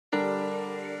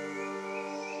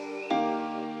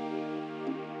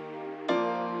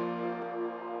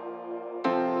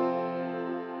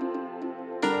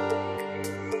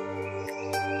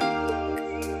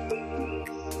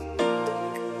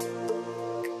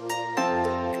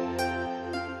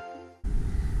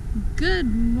Good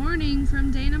morning from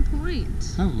Dana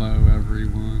Point. Hello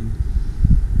everyone.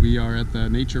 We are at the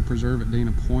nature preserve at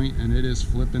Dana Point and it is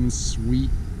flippin'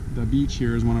 sweet. The beach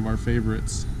here is one of our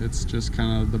favorites. It's just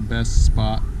kind of the best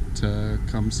spot to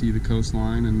come see the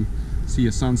coastline and see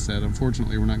a sunset.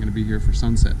 Unfortunately, we're not going to be here for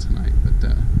sunset tonight,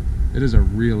 but it is a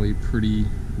really pretty,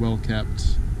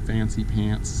 well-kept, fancy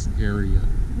pants area.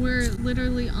 We're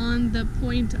literally on the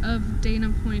point of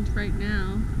Dana Point right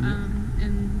now,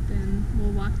 and then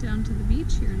we'll walk down to the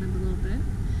beach here in a little bit.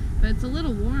 But it's a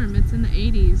little warm. It's in the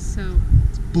 80s, so...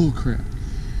 It's bullcrap.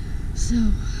 So...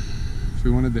 If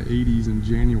we wanted the 80s in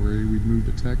January, we'd move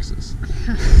to Texas.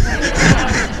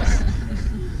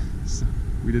 So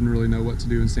we didn't really know what to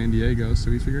do in San Diego,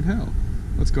 so we figured, hell,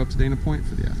 let's go up to Dana Point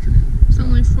for the afternoon. It's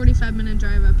only a 45-minute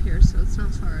drive up here, so it's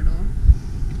not far at all.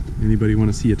 Anybody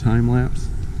want to see a time lapse?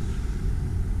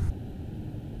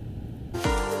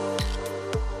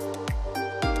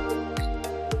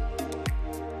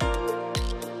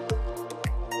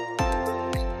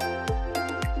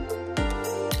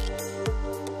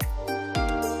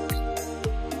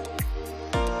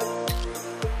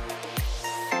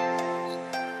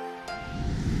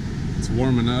 It's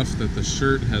warm enough that the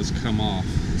shirt has come off,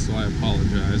 so I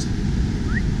apologize.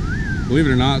 Believe it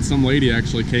or not, some lady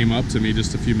actually came up to me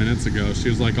just a few minutes ago. She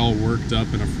was like all worked up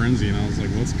in a frenzy, and I was like,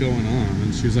 what's going on?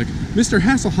 And she was like, Mr.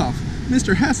 Hasselhoff,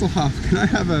 Mr. Hasselhoff, can I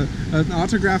have an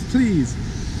autograph, please?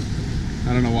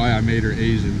 I don't know why I made her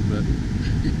Asian, but...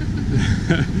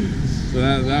 So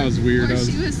that was weird. Or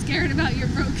she was scared about your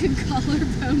broken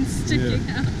collarbone sticking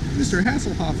out. Mr.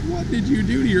 Hasselhoff, what did you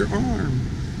do to your arm?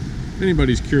 If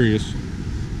anybody's curious,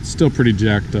 it's still pretty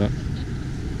jacked up.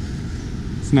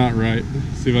 It's not right.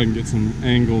 See if I can get some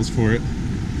angles for it.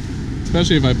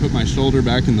 Especially if I put my shoulder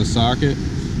back in the socket,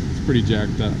 it's pretty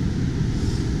jacked up.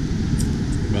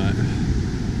 But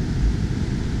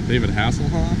David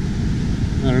Hasselhoff?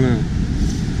 I don't know.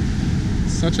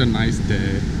 Such a nice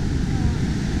day.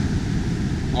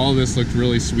 All this looked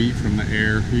really sweet from the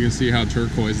air. You can see how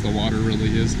turquoise the water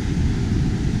really is.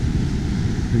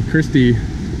 And Christy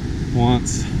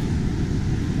wants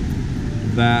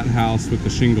that house with the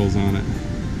shingles on it.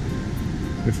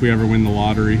 If we ever win the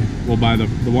lottery, we'll buy the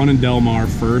one in Del Mar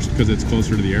first because it's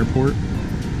closer to the airport,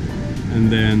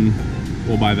 and then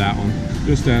we'll buy that one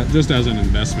just as an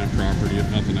investment property, if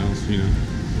nothing else, you know.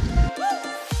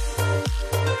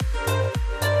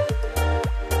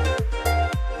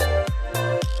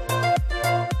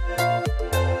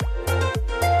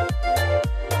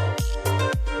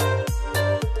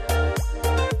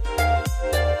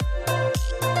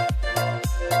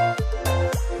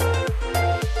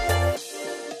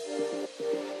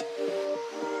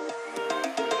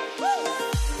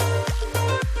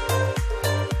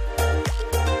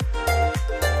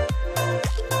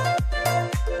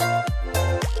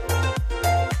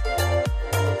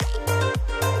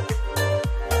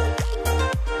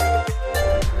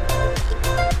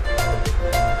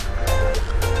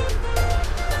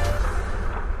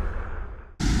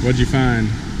 What'd you find?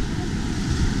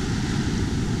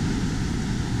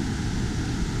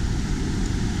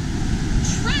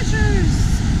 Treasures!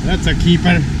 That's a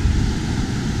keeper.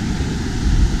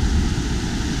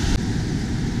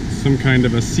 Some kind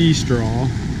of a sea straw.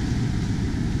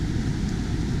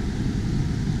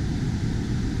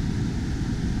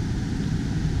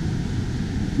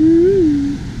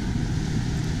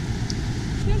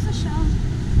 Here's a shell.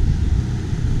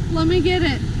 Let me get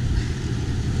it.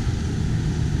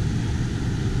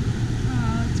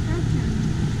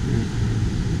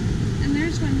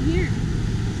 One here.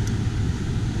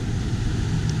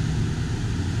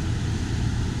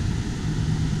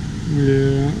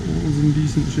 Yeah, that was in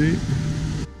decent shape.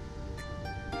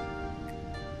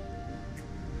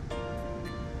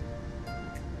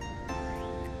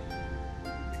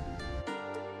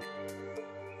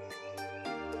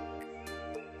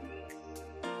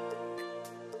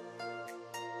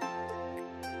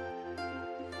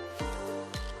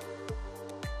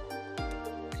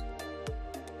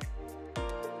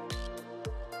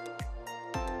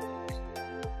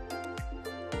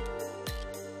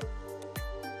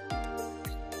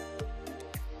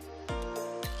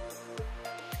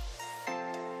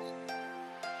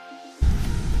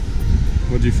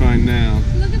 What'd you find now?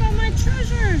 Look at all my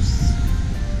treasures!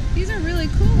 These are really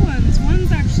cool ones. One's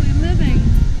actually living.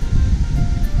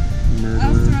 Murderer.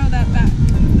 I'll throw that back.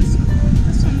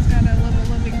 This one's got a little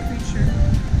living creature.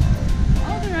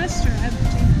 All the rest are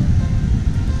empty.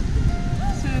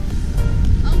 So,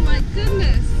 oh my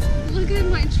goodness! Look at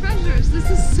my treasures. This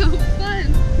is so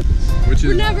fun.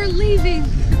 We're never leaving.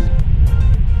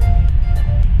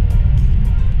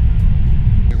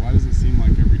 Why does it seem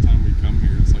like every time we come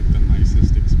here it's like the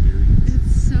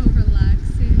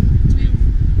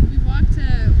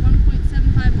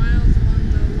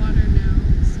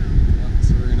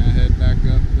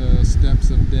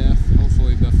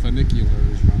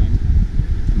clavicular is running.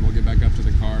 And we'll get back up to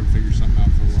the car and figure something out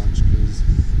for lunch because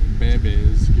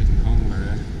baby's getting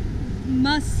hungry.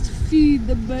 Must feed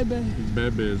the baby.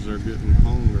 Babies are getting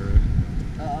hungry.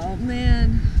 Oh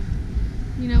man.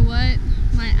 You know what?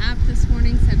 My app this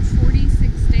morning said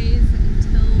 46 days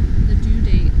until the due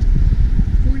date.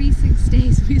 46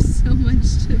 days, we have so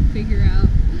much to figure out.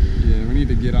 Yeah, we need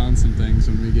to get on some things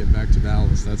when we get back to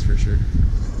Dallas, that's for sure.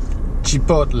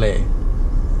 Chipotle.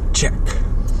 Check.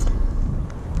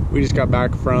 We just got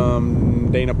back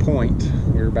from Dana Point.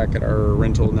 We're back at our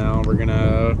rental now. We're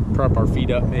gonna prop our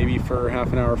feet up maybe for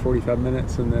half an hour, 45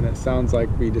 minutes, and then it sounds like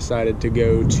we decided to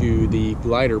go to the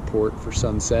glider port for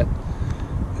sunset.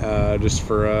 Just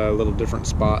for a little different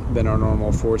spot than our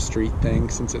normal 4th Street thing,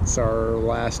 since it's our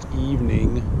last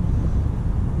evening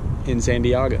in San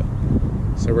Diego.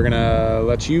 So we're gonna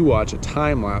let you watch a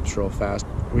time lapse real fast.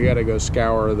 We gotta go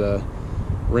scour the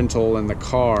rental and the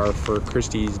car for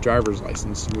Christy's driver's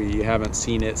license. We haven't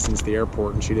seen it since the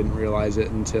airport, and she didn't realize it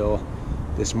until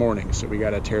this morning. So we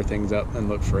gotta tear things up and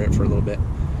look for it for a little bit.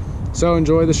 So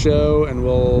enjoy the show, and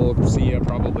we'll see you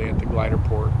probably at the glider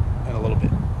port in a little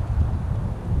bit.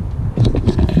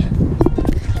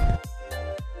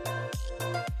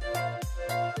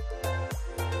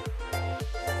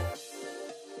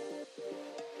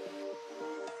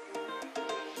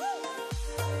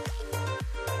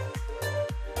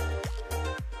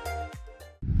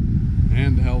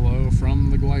 And hello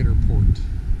from the glider port.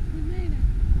 We made it.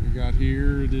 We got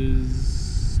here, it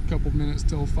is a couple minutes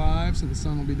till 5, so the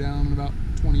sun will be down in about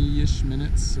 20-ish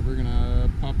minutes. So we're gonna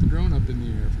pop the drone up in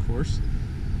the air, of course,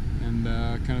 and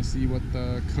kind of see what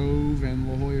the Cove and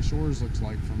La Jolla Shores looks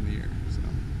like from the air. So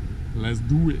let's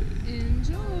do it.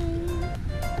 Enjoy.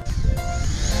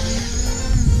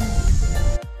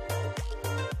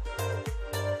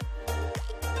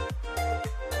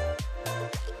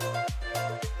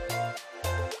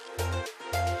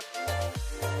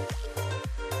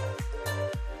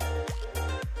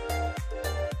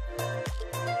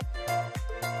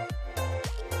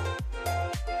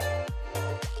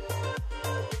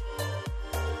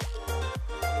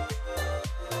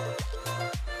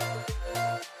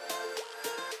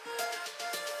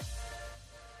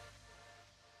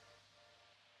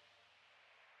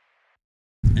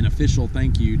 An official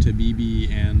thank you to BB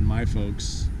and my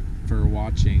folks for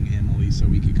watching Emily so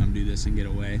we could come do this and get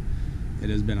away. It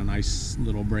has been a nice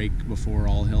little break before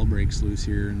all hell breaks loose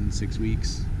here in 6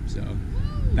 weeks. So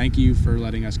thank you for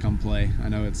letting us come play. I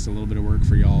know it's a little bit of work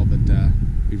for y'all, but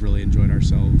we've really enjoyed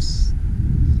ourselves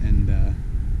and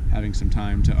having some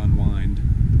time to unwind.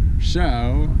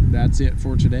 So that's it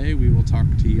for today. We will talk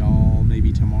to y'all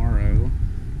maybe tomorrow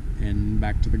and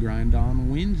back to the grind on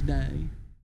Wednesday.